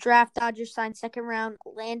 MLB draft, Dodgers signed second round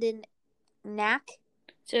Landon Knack.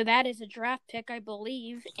 So that is a draft pick, I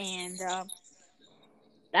believe, and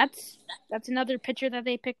that's another pitcher that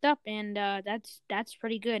they picked up, and that's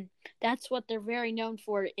pretty good. That's what they're very known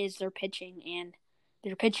for, is their pitching, and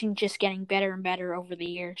their pitching just getting better and better over the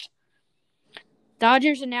years.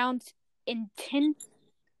 Dodgers announced Intino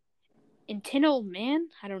Man?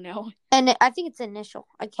 I don't know. And I think it's initial.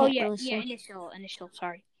 I can't really say. Initial,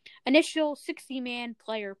 sorry. Initial 60-man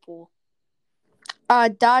player pool.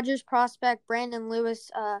 Dodgers prospect Brandon Lewis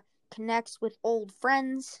connects with old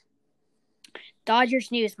friends.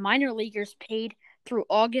 Dodgers news, minor leaguers paid through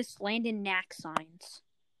August, Landon Knack signs.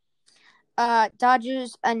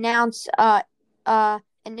 Dodgers announce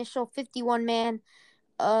initial 51-man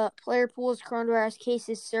player pool as coronavirus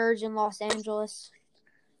cases surge in Los Angeles.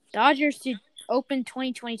 Dodgers to open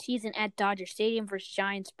 2020 season at Dodger Stadium versus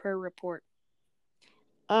Giants per report.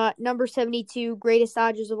 Number 72, greatest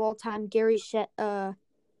Dodgers of all time, Gary Sheffield,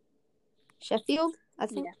 I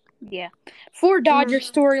think. Yeah. 4 Dodger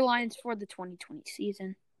storylines for the 2020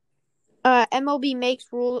 season. MLB makes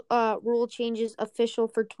rule changes official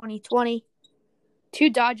for 2020. 2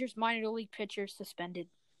 Dodgers minor league pitchers suspended.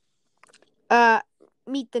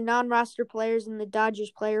 Meet the non-roster players in the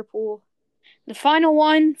Dodgers player pool. The final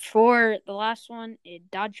one for the last one is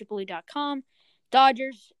DodgerBlue.com.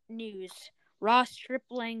 Dodgers news. Ross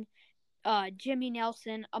Stripling, Jimmy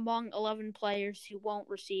Nelson among 11 players who won't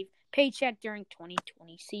receive paycheck during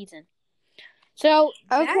 2020 season. So,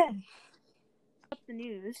 okay. That's the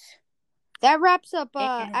news. That wraps up,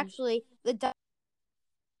 actually, the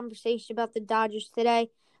conversation about the Dodgers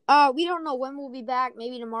today. We don't know when we'll be back.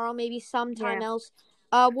 Maybe tomorrow, maybe sometime else.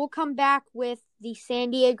 We'll come back with the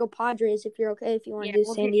San Diego Padres if you're okay. If you want to do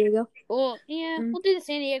San Diego. Well, we'll do the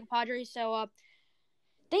San Diego Padres. So,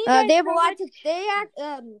 they have a lot to.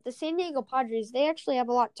 The San Diego Padres. They actually have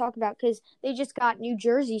a lot to talk about because they just got new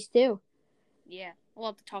jerseys too. Yeah, we'll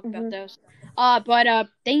have to talk about those. But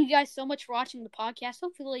thank you guys so much for watching the podcast.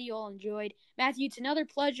 Hopefully you all enjoyed. Matthew, it's another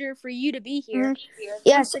pleasure for you to be here.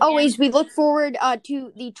 Yes, always. We look forward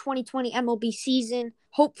to the 2020 MLB season.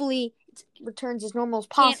 Hopefully it returns as normal as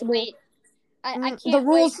possible. Can't wait. I can't the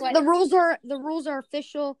rules. wait, the rules are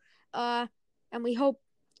official. And we hope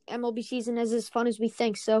MLB season is as fun as we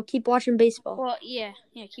think. So keep watching baseball. Well, yeah,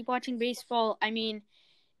 keep watching baseball. I mean,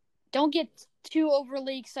 don't get too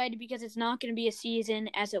overly excited because it's not going to be a season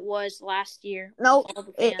as it was last year. No,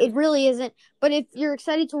 it really isn't. But if you're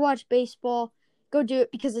excited to watch baseball, go do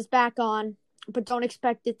it because it's back on. But don't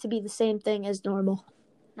expect it to be the same thing as normal.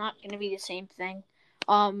 Not going to be the same thing.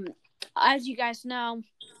 As you guys know,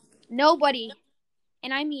 nobody,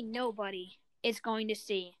 and I mean nobody, is going to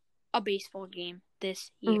see a baseball game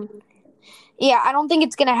this year. Yeah, I don't think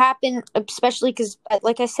it's going to happen, especially because,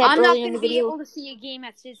 like I said earlier in the video, I'm not going to be able to see a game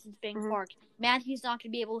at Citizens Bank Park. Matthew's not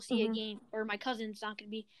going to be able to see a game, or my cousin's not going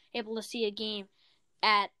to be able to see a game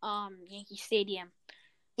at Yankee Stadium.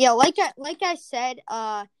 Yeah, like I said,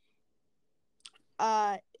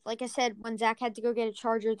 when Zach had to go get a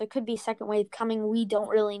charger, there could be a second wave coming. We don't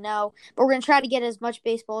really know, but we're going to try to get as much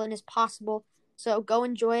baseball in as possible. So go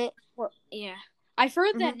enjoy it. Well, yeah, I've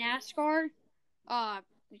heard that NASCAR.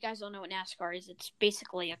 You guys don't know what NASCAR is. It's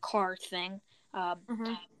basically a car thing. I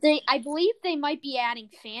believe they might be adding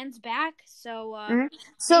fans back. So,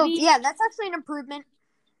 that's actually an improvement.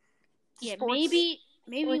 Yeah, maybe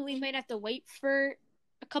we might have to wait for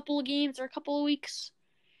a couple of games or a couple of weeks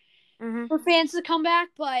for fans to come back.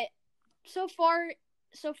 But so far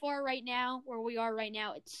right now, where we are right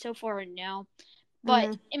now, it's so far a no.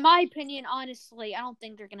 But in my opinion, honestly, I don't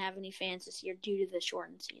think they're gonna have any fans this year due to the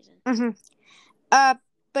shortened season.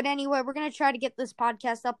 But anyway, we're going to try to get this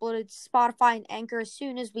podcast uploaded to Spotify and Anchor as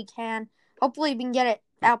soon as we can. Hopefully, we can get it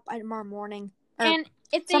out by tomorrow morning.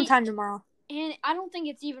 Sometime tomorrow. And I don't think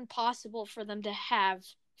it's even possible for them to have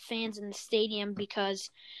fans in the stadium because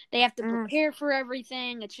they have to prepare for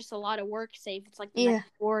everything. It's just a lot of work. Say if it's like the night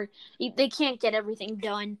before, they can't get everything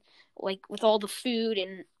done, like with all the food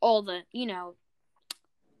and all the,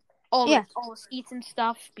 all the seats and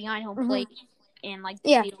stuff behind home plate. And like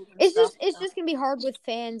the field and it's just gonna be hard with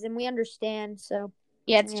fans, and we understand. So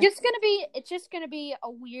it's just gonna be a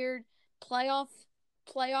weird playoff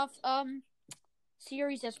playoff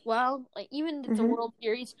series as well. Like even the World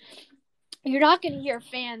Series, you're not going to hear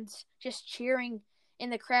fans just cheering in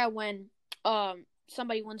the crowd when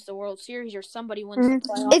somebody wins the World Series or somebody wins the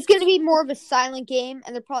playoffs. It's going to be more of a silent game,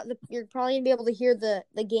 and you're probably going to be able to hear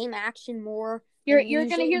the game action more. You're going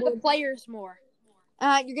to hear the players more.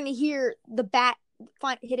 You're going to hear the bat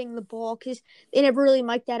hitting the ball because they never really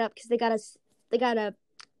mic that up because they gotta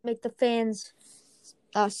make the fans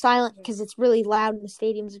silent because it's really loud in the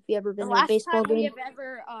stadiums. If you ever been to a baseball game, the last time we have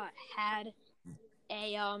ever had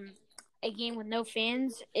a game with no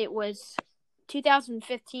fans, it was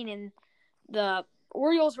 2015, and the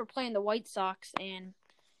Orioles were playing the White Sox, and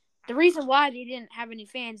the reason why they didn't have any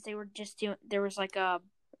fans, they were just doing. There was like I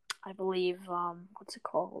believe, what's it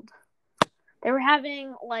called? They were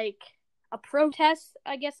having like a protest,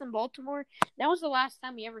 I guess, in Baltimore. That was the last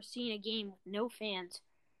time we ever seen a game with no fans,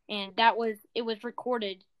 and it was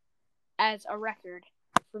recorded as a record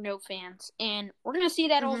for no fans, and we're gonna see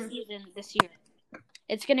that all season this year.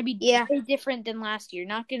 It's gonna be very different than last year.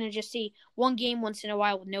 Not gonna just see one game once in a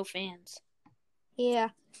while with no fans.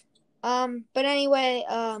 Yeah. But anyway,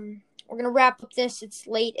 we're gonna wrap up this. It's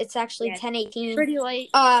late. It's actually 10:18. Pretty late.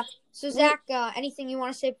 So Zach, anything you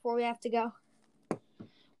want to say before we have to go?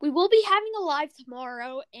 We will be having a live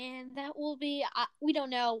tomorrow, and that will be, we don't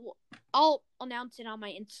know. I'll announce it on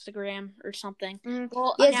my Instagram or something.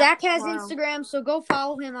 Zach has Instagram, so go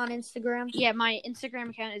follow him on Instagram. Yeah, my Instagram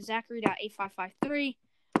account is Zachary.8553.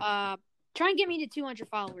 Try and get me to 200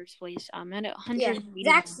 followers, please. I'm at 100.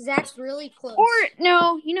 Yeah, Zach's really close. Or,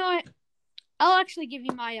 no, you know what? I'll actually give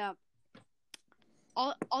you my,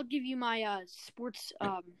 I'll give you my, sports,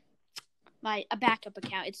 a backup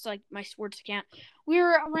account. It's like my sports account.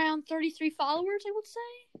 We're around 33 followers, I would say.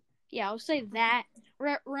 Yeah, I'll say that. We're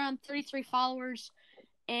at around 33 followers.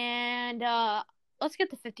 And let's get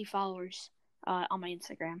to 50 followers on my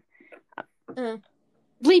Instagram.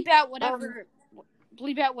 Bleep out whatever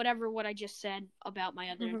what I just said about my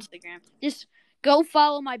other Instagram. Just go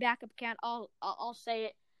follow my backup account. I'll say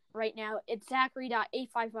it right now. It's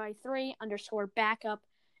Zachary.8553_backup.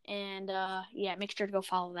 And make sure to go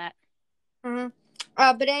follow that.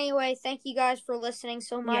 But anyway, thank you guys for listening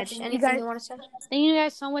so much. Anything you want to say? Thank you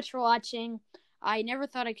guys so much for watching. I never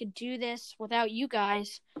thought I could do this without you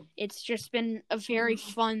guys. It's just been a very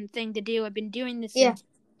fun thing to do. I've been doing this since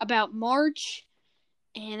about March,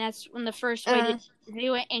 and that's when the first way to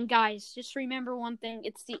do it. And guys, just remember one thing: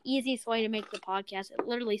 it's the easiest way to make the podcast. It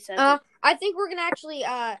literally says it. I think we're gonna actually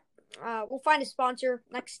we'll find a sponsor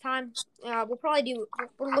next time. We'll probably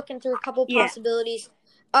we're looking through a couple possibilities.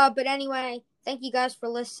 But anyway, thank you guys for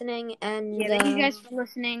listening. And thank you guys for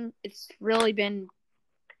listening. It's really been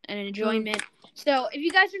an enjoyment. So if you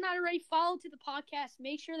guys are not already followed to the podcast,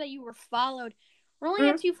 make sure that you were followed. We're only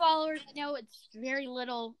at 2 followers. I know it's very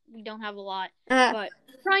little. We don't have a lot. But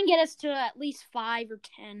try and get us to at least 5 or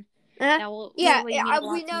 10.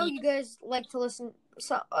 We know you guys like to listen.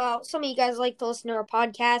 So, some of you guys like to listen to our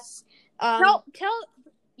podcasts.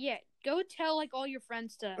 Go tell like all your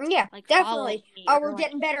friends to. Yeah, like, definitely. We're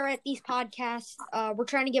getting better at these podcasts. We're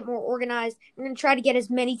trying to get more organized. We're gonna try to get as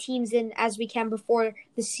many teams in as we can before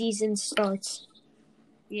the season starts.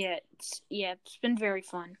 Yeah, it's been very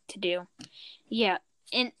fun to do. Yeah,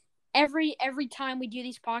 and every time we do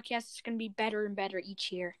these podcasts, it's gonna be better and better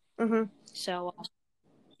each year. So,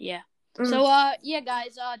 yeah. So,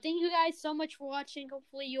 guys. Thank you guys so much for watching.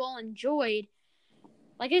 Hopefully, you all enjoyed.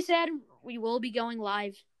 Like I said, we will be going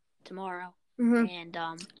live tomorrow, and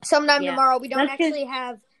sometime tomorrow. We don't actually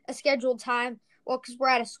have a scheduled time. Well, because we're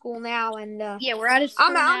out of school now, and we're out of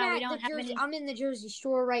school now. We don't have any. I'm in the Jersey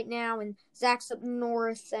Shore right now, and Zach's up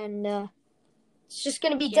north, and it's just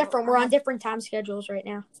gonna be different. We're on different time schedules right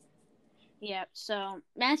now. Yeah, so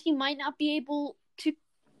Matthew might not be able to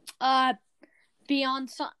be on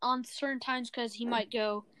certain times because he might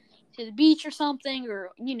go to the beach or something,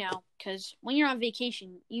 or because when you're on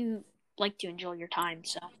vacation, you like to enjoy your time,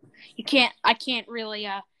 so I can't really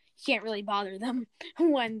bother them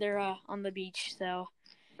when they're on the beach. So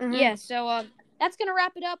so that's gonna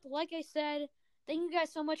wrap it up. Like I said, thank you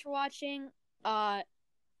guys so much for watching.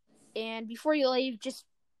 And before you leave, just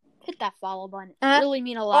hit that follow button. It really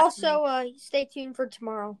mean a lot. Also, stay tuned for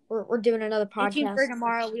tomorrow. We're doing another podcast. Stay tuned for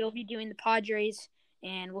tomorrow. We'll be doing the Padres,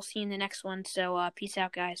 and we'll see you in the next one. So peace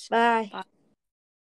out, guys. Bye. Bye.